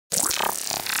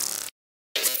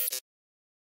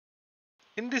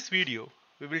In this video,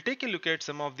 we will take a look at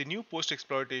some of the new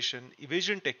post-exploitation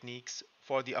evasion techniques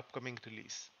for the upcoming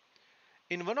release.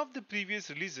 In one of the previous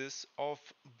releases of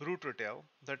Brute Ratel,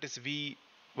 that is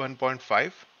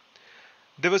v1.5,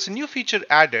 there was a new feature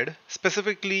added,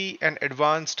 specifically an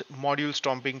advanced module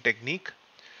stomping technique,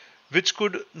 which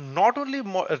could not only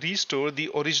restore the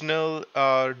original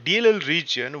DLL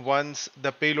region once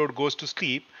the payload goes to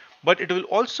sleep, but it will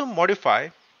also modify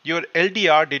your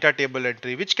LDR data table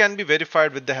entry, which can be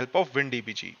verified with the help of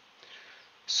WinDBG.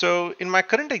 So in my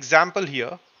current example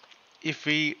here, if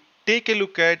we take a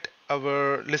look at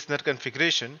our listener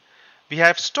configuration, we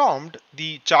have stomped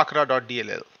the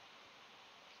chakra.dll.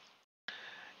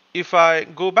 If I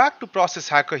go back to process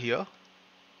hacker here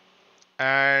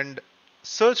and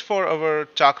search for our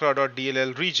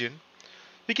chakra.dll region,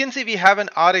 we can see we have an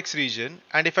RX region,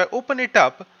 and if I open it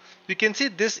up, we can see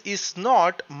this is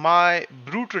not my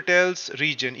Brute Ratel's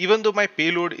region, even though my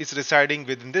payload is residing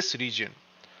within this region.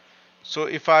 So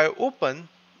if I open,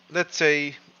 let's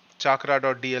say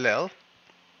chakra.dll,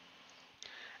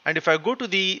 and if I go to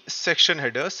the section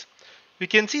headers, we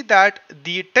can see that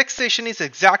the text session is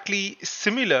exactly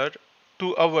similar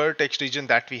to our text region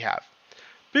that we have.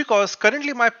 Because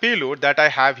currently my payload that I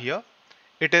have here,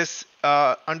 it is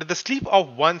under the sleep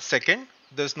of 1 second.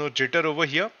 There's no jitter over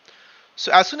here.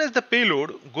 So as soon as the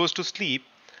payload goes to sleep,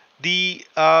 the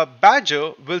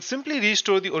badger will simply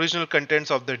restore the original contents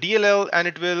of the DLL, and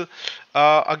it will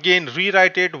again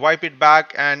rewrite it, wipe it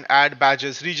back, and add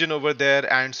badger's region over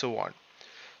there, and so on.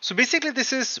 So basically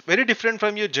this is very different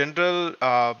from your general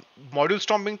module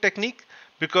stomping technique,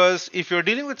 because if you're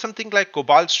dealing with something like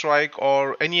Cobalt Strike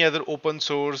or any other open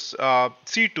source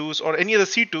C2s or any other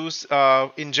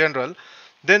C2s in general,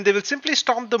 then they will simply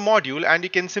stomp the module, and you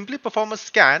can simply perform a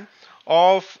scan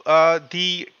of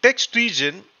the text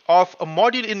region of a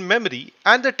module in memory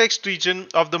and the text region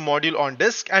of the module on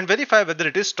disk and verify whether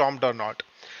it is stomped or not.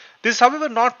 This is however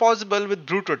not possible with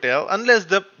Brute Ratel unless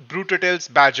the Brute Ratel's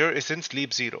badger is in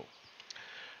sleep 0.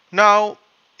 Now,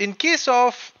 in case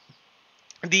of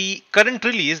the current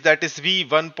release, that is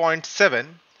v1.7,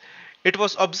 it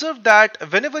was observed that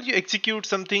whenever you execute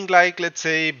something like, let's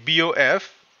say,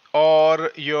 BOF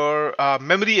or your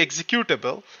memory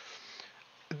executable,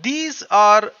 these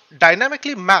are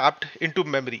dynamically mapped into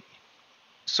memory.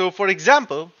 So for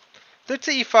example, let's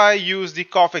say if I use the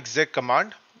cough-exec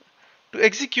command to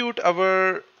execute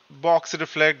our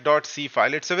boxreflect.c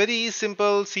file. It's a very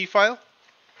simple C file.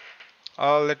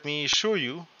 Let me show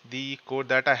you the code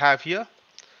that I have here.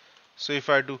 So if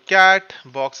I do cat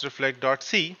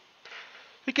boxreflect.c,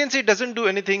 you can see it doesn't do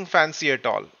anything fancy at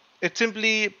all. It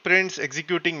simply prints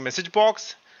executing message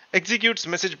box, executes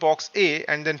message box A,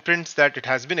 and then prints that it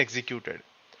has been executed.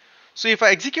 So if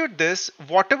I execute this,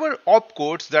 whatever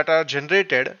opcodes that are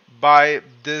generated by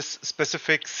this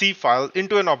specific C file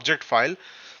into an object file,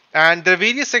 and there are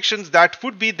various sections that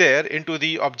would be there into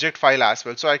the object file as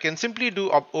well. So I can simply do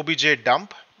obj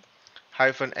dump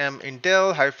 -m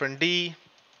intel -d,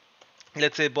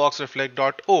 let's say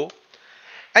boxreflect.o,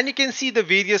 and you can see the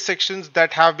various sections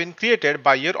that have been created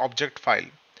by your object file.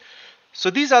 So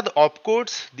these are the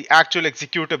opcodes, the actual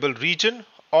executable region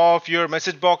of your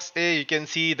message box A. You can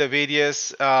see the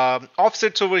various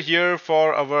offsets over here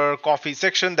for our coffee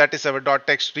section, that is our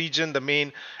 .text region, the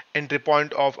main entry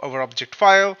point of our object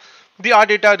file, the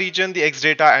rdata region, the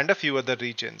xdata, and a few other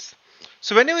regions.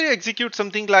 So whenever you execute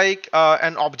something like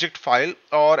an object file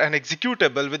or an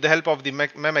executable with the help of the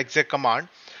memexec command,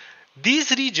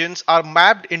 these regions are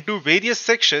mapped into various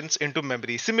sections into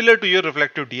memory, similar to your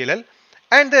reflective DLL,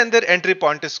 and then their entry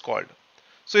point is called.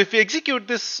 So if we execute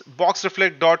this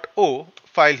boxreflect.o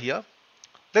file here,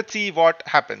 let's see what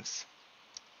happens.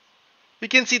 We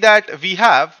can see that we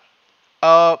have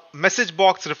a message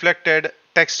box reflected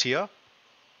text here.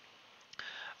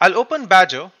 I'll open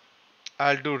Badger,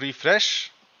 I'll do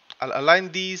refresh, I'll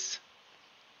align these,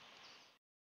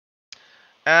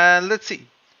 and let's see.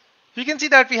 We can see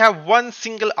that we have one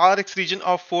single RX region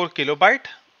of 4 kilobyte,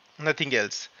 nothing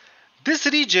else. This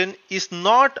region is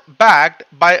not backed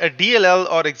by a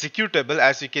DLL or executable,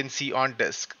 as you can see on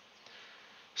disk.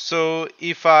 So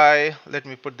if let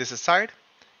me put this aside.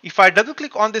 If I double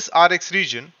click on this RX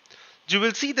region, you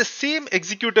will see the same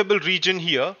executable region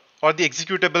here, or the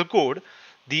executable code,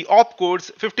 the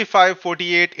opcodes 55,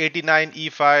 48, 89,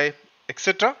 E5,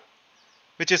 etc.,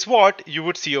 which is what you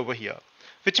would see over here,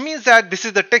 which means that this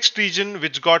is the text region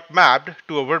which got mapped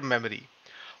to our memory.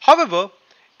 However,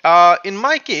 in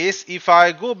my case, if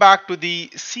I go back to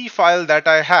the C file that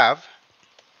I have,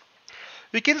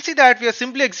 we can see that we are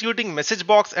simply executing message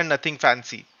box and nothing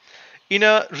fancy. In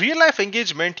a real life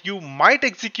engagement, you might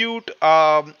execute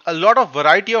a lot of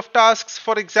variety of tasks.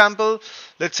 For example,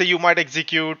 let's say you might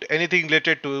execute anything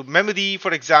related to memory,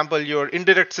 for example, your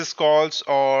indirect syscalls,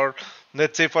 or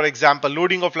let's say, for example,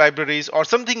 loading of libraries or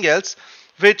something else,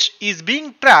 which is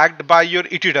being tracked by your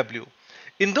ETW.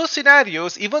 In those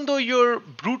scenarios, even though your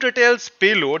Brute Ratel's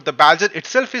payload, the badger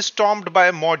itself, is stomped by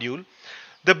a module,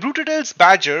 the Brute Ratel's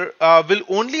badger will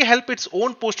only help its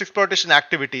own post-exploitation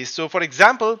activities. So for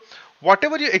example,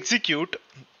 whatever you execute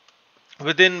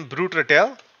within Brute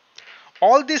Ratel,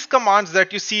 all these commands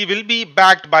that you see will be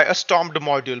backed by a stomped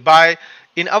module, by,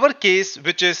 in our case,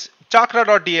 which is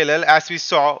chakra.dll, as we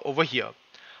saw over here.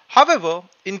 However,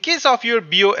 in case of your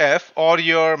BOF or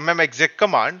your memexec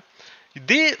command,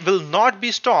 they will not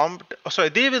be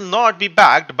they will not be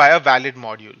backed by a valid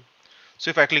module.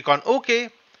 So if I click on OK,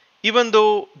 even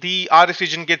though the RX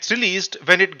region gets released,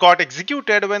 when it got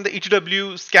executed, when the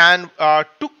ETW scan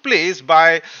took place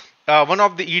by one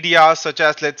of the EDRs, such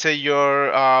as, let's say,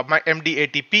 your my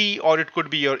MD-ATP, or it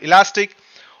could be your Elastic,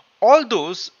 all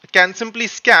those can simply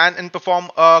scan and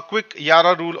perform a quick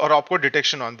Yara rule or opcode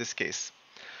detection on this case.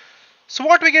 So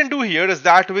what we can do here is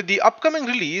that with the upcoming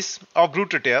release of Brute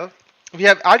Ratel, we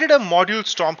have added a module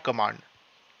stomp command.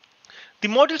 The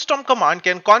module stomp command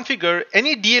can configure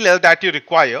any DLL that you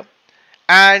require,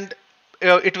 and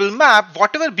it will map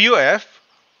whatever BOF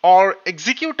or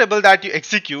executable that you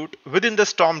execute within the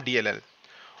stomp DLL.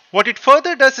 What it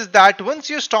further does is that once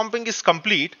your stomping is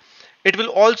complete, it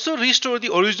will also restore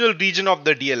the original region of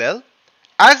the DLL,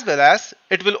 as well as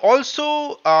it will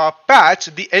also patch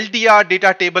the LDR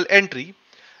data table entry,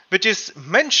 which is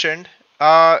mentioned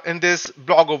in this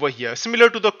blog over here, similar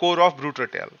to the core of Brute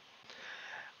Ratel.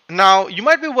 Now, you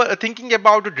might be thinking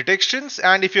about the detections,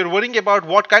 and if you're worrying about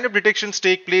what kind of detections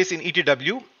take place in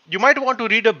ETW, you might want to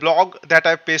read a blog that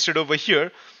I've pasted over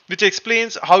here, which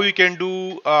explains how you can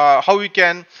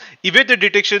evade the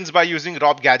detections by using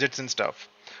ROP gadgets and stuff.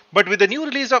 But with the new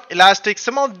release of Elastic,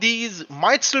 some of these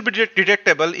might still be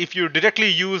detectable if you directly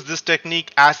use this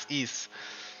technique as is.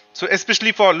 So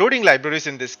especially for loading libraries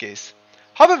in this case.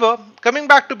 However, coming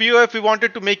back to BOF, we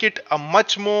wanted to make it a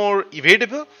much more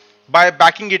evadable by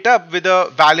backing it up with a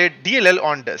valid DLL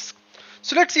on disk.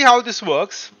 So let's see how this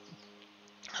works.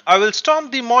 I will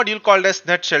stomp the module called as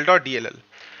netshell.dll.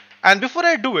 And before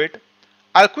I do it,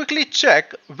 I'll quickly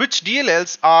check which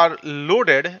DLLs are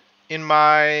loaded in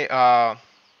my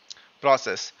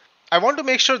process. I want to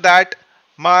make sure that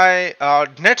my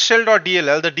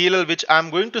netshell.dll, the DLL which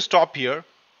I'm going to stop here,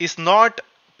 is not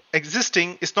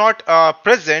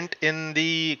present in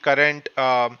the current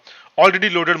already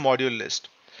loaded module list.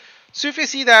 So if you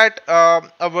see that our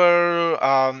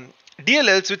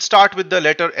DLLs which start with the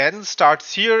letter N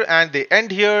starts here and they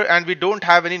end here, and we don't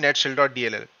have any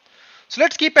netshell.dll. So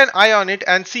let's keep an eye on it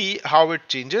and see how it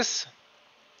changes.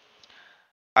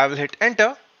 I will hit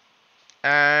enter,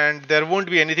 and there won't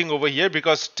be anything over here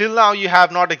because till now you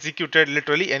have not executed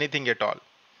literally anything at all.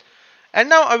 And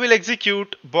now I will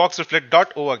execute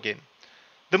boxreflect.o again.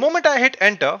 The moment I hit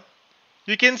enter,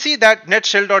 you can see that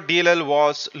netshell.dll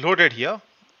was loaded here.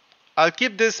 I'll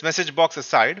keep this message box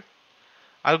aside.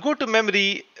 I'll go to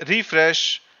memory,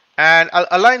 refresh, and I'll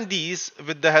align these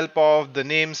with the help of the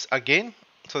names again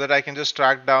so that I can just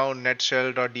track down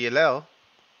netshell.dll.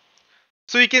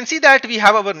 So you can see that we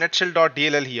have our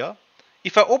netshell.dll here.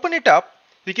 If I open it up,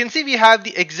 we can see we have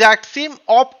the exact same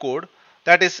opcode,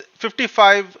 that is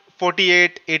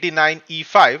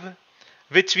 554889E5,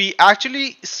 which we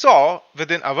actually saw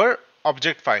within our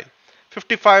object file,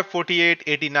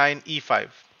 554889E5,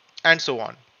 and so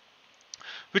on.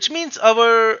 Which means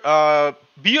our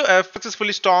BOF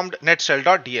successfully stomped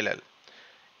netshell.dll.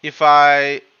 If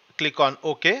I click on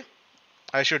OK,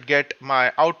 I should get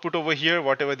my output over here,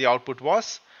 whatever the output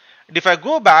was. And if I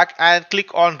go back and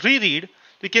click on reread,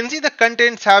 we can see the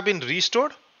contents have been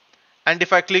restored. And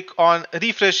if I click on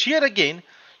refresh here again,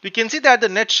 we can see that the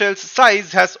netshell's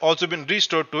size has also been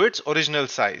restored to its original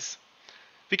size.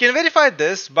 We can verify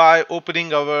this by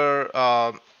opening our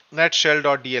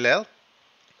netshell.dll.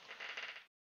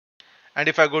 And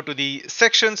if I go to the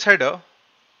sections header,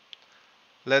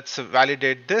 let's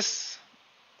validate this.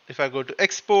 If I go to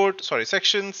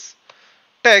sections,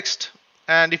 text,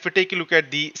 and if we take a look at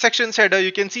the sections header,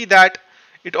 you can see that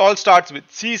it all starts with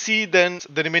CC, then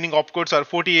the remaining opcodes are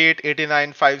 48,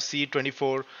 89, 5C,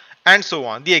 24, and so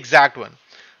on, the exact one,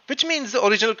 which means the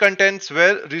original contents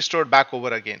were restored back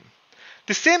over again.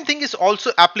 The same thing is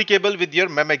also applicable with your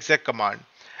memexec command.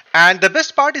 And the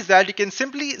best part is that you can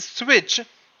simply switch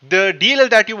the DLL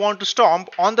that you want to stomp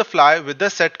on the fly with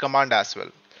the set command as well.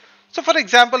 So for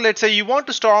example, let's say you want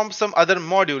to stomp some other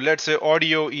module, let's say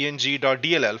audio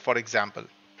eng.dll for example.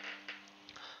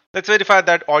 Let's verify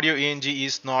that audio eng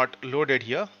is not loaded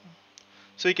here.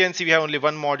 So you can see we have only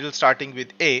one module starting with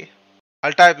A.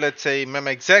 I'll type, let's say,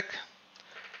 memexec,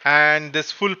 and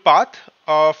this full path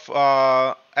of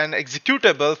an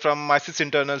executable from my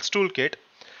sysinternals toolkit.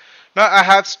 Now I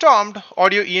have stomped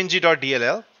audio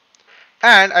eng.dll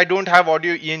and I don't have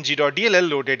audio eng.dll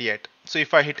loaded yet. So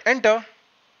if I hit enter,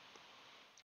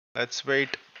 let's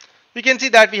wait. You can see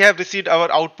that we have received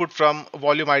our output from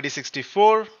volume ID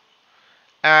 64,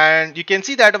 and you can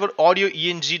see that our audio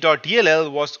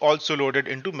eng.dll was also loaded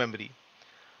into memory.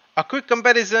 A quick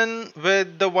comparison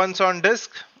with the ones on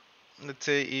disk. Let's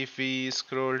say if we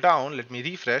scroll down, let me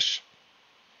refresh.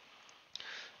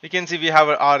 You can see we have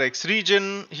our RX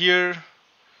region here,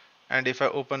 and if I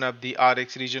open up the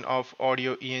RX region of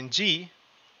audio ENG,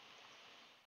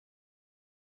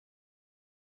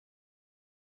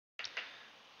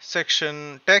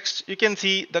 section text, you can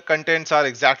see the contents are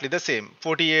exactly the same: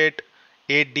 48,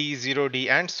 8D, 0D,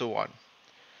 and so on.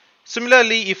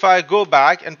 Similarly, if I go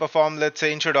back and perform, let's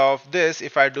say instead of this,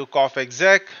 if I do cough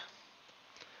exec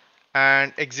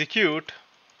and execute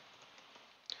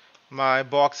my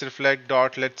box reflect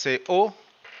dot, let's say O,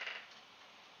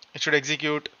 it should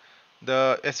execute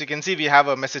the, as you can see, we have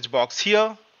a message box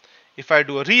here. If I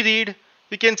do a reread,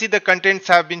 we can see the contents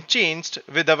have been changed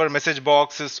with our message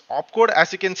box's opcode.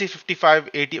 As you can see, 55,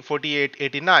 80, 48,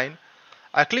 89.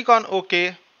 I click on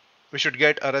OK, we should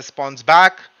get a response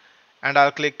back, and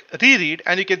I'll click reread,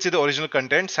 and you can see the original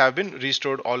contents have been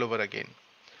restored all over again.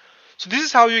 So this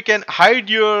is how you can hide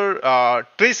your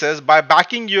traces by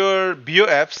backing your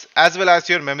BOFs as well as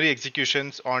your memory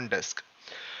executions on disk.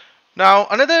 Now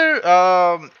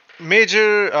another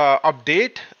major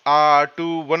update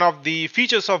to one of the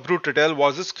features of Brute Ratel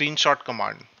was the screenshot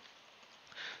command.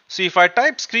 So if I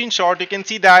type screenshot, you can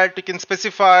see that you can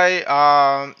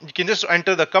specify, you can just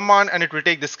enter the command and it will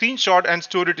take the screenshot and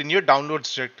store it in your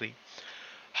downloads directory.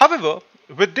 However,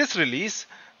 with this release,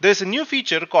 there's a new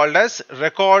feature called as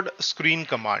record screen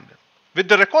command. With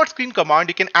the record screen command,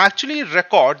 you can actually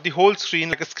record the whole screen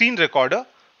like a screen recorder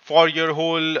for your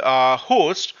whole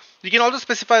host. You can also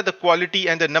specify the quality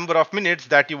and the number of minutes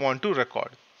that you want to record.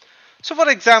 So for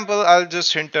example, I'll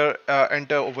just enter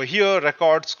over here,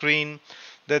 record screen.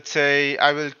 Let's say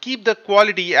I will keep the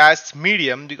quality as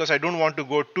medium because I don't want to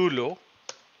go too low.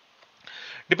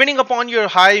 Depending upon your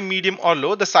high, medium or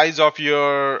low, the size of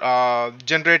your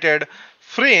generated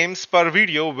frames per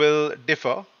video will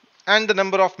differ. And the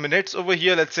number of minutes over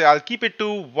here, let's say I'll keep it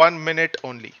to 1 minute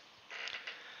only.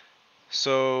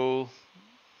 So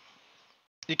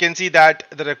you can see that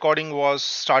the recording was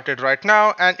started right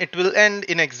now and it will end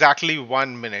in exactly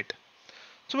 1 minute.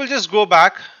 So we'll just go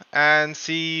back and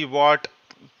see what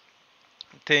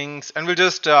things, and we'll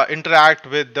just interact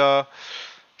with the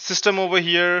system over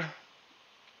here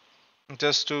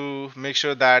just to make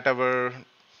sure that our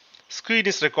screen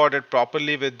is recorded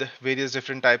properly with various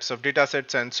different types of data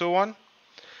sets and so on.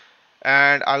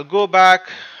 And I'll go back,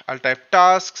 I'll type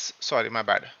tasks, sorry, my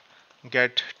bad,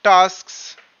 get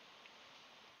tasks.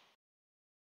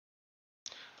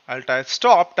 I'll type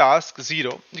stop task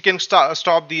 0. You can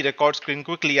stop the record screen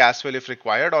quickly as well if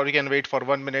required, or you can wait for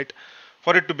 1 minute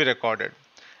for it to be recorded.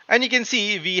 And you can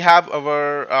see we have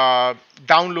our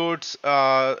downloads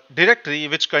directory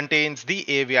which contains the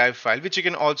AVI file, which you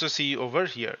can also see over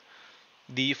here.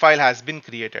 The file has been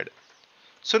created.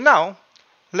 So now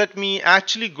let me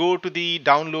actually go to the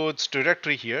downloads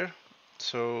directory here.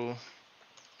 So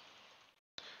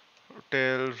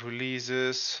Ratel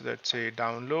releases, let's say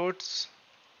downloads,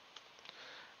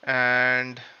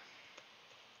 and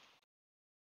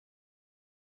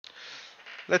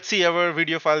let's see our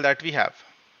video file that we have.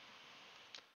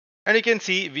 And you can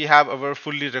see we have our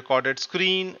fully recorded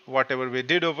screen, whatever we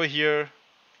did over here,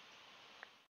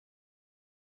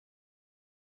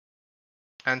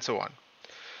 and so on.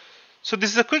 So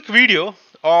this is a quick video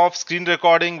of screen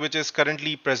recording which is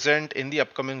currently present in the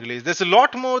upcoming release. There's a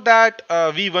lot more that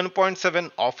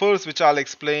v1.7 offers, which I'll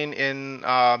explain in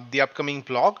the upcoming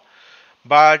blog.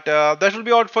 But that will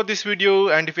be all for this video,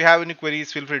 and if you have any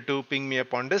queries, feel free to ping me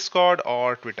up on Discord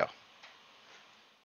or Twitter.